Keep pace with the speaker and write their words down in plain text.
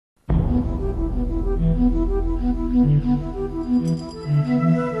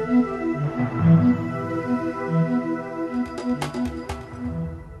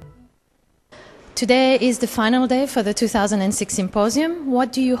Today is the final day for the 2006 symposium.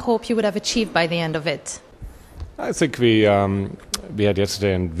 What do you hope you would have achieved by the end of it? I think we had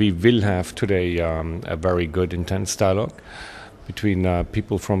yesterday and we will have today a very good, intense dialogue between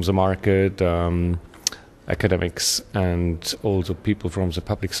people from the market, academics, and also people from the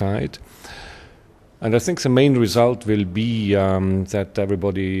public side. And I think the main result will be that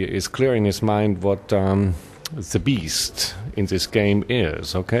everybody is clear in his mind what the beast in this game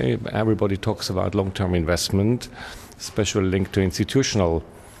is. Okay, everybody talks about long-term investment, especially linked to institutional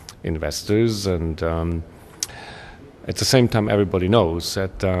investors, and at the same time, everybody knows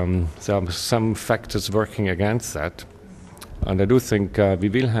that there are some factors working against that. And I do think we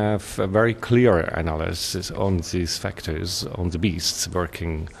will have a very clear analysis on these factors, on the beasts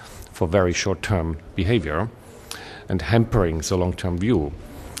working for very short-term behavior and hampering the long-term view.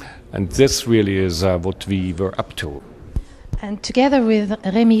 And this really is what we were up to. And together with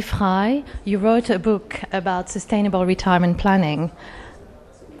Rémi Frey, you wrote a book about sustainable retirement planning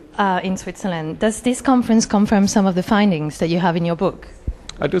in Switzerland. Does this conference confirm some of the findings that you have in your book?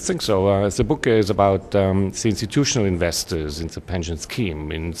 I do think so. The book is about the institutional investors in the pension scheme.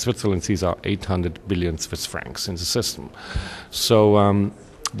 In Switzerland, these are 800 billion Swiss francs in the system. So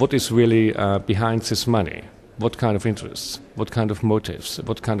what is really behind this money? What kind of interests? What kind of motives?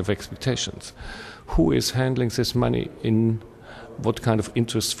 What kind of expectations? Who is handling this money in what kind of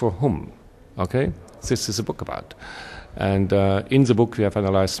interest for whom? Okay, this is a book about. And in the book we have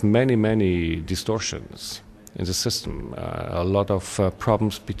analyzed many distortions in the system. A lot of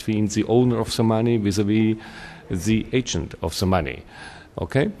problems between the owner of the money vis-a-vis the agent of the money.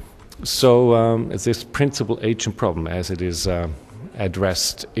 Okay, so this principal agent problem, as it is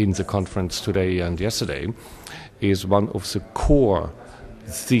addressed in the conference today and yesterday, is one of the core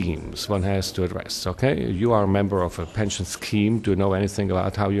themes one has to address. Okay, you are a member of a pension scheme. Do you know anything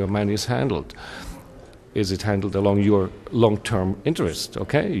about how your money is handled? Is it handled along your long-term interest?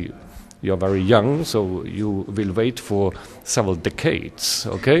 Okay, you're very young, so you will wait for several decades.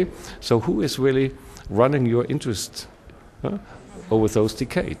 Okay, so who is really running your interest over those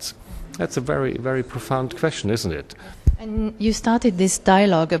decades? That's a very profound question, isn't it? And you started this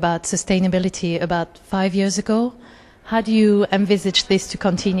dialogue about sustainability about 5 years ago. How do you envisage this to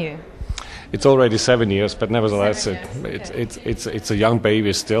continue? It's already 7 years, but nevertheless, it's a young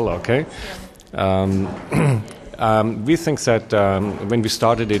baby still. Okay. We think that when we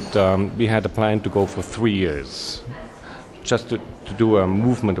started it, we had a plan to go for 3 years, just to do a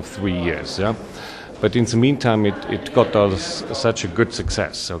movement of 3 years. Yeah, but in the meantime, it got us such a good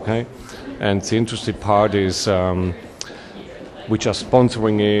success. Okay, and the interesting part is which are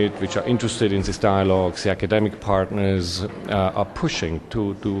sponsoring it, which are interested in these dialogues, the academic partners are pushing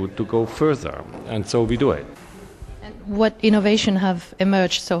to go further, and so we do it. And what innovation have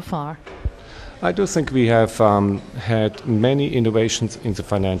emerged so far? I do think we have had many innovations in the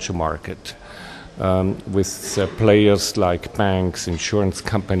financial market with players like banks, insurance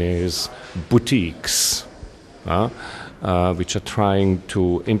companies, boutiques, which are trying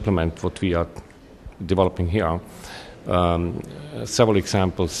to implement what we are developing here. Several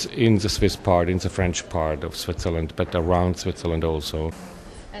examples in the Swiss part, in the French part of Switzerland, but around Switzerland also.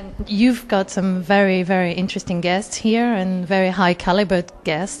 And you've got some very interesting guests here and very high caliber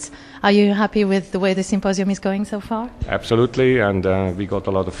guests. Are you happy with the way the symposium is going so far? Absolutely, and we got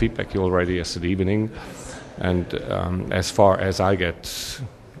a lot of feedback already yesterday evening. And as far as I get,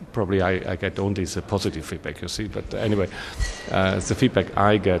 probably I get only the positive feedback, you see. But anyway, the feedback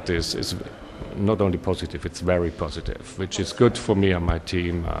I get is not only positive, it's very positive, which is good for me and my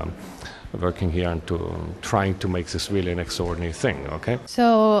team working here and trying to make this really an extraordinary thing. Okay.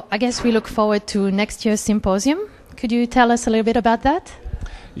 So I guess we look forward to next year's symposium. Could you tell us a little bit about that?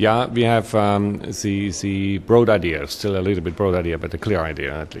 Yeah, we have the broad idea, still a little bit broad idea, but a clear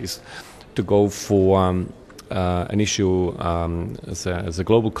idea at least, to go for an issue, the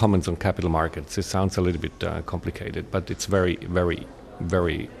global commons on capital markets. This sounds a little bit complicated, but it's very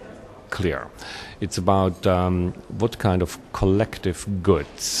clear. It's about what kind of collective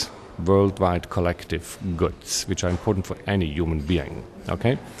goods, worldwide collective goods, which are important for any human being,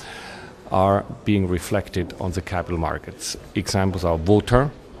 okay, are being reflected on the capital markets. Examples are water.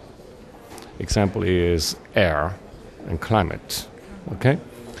 Example is air and climate, okay?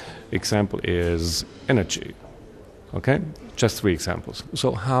 Example is energy, okay? Just 3 examples.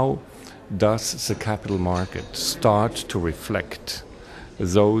 So how does the capital market start to reflect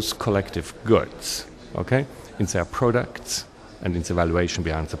those collective goods, okay, in their products and in the valuation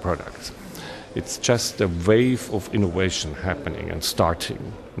behind the products? It's just a wave of innovation happening and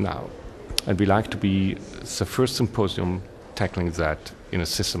starting now. And we like to be the first symposium tackling that in a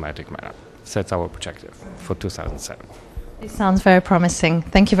systematic manner. That's our objective for 2007. This sounds very promising.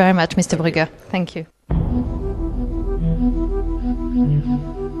 Thank you very much, Mr. Brugger. Thank you.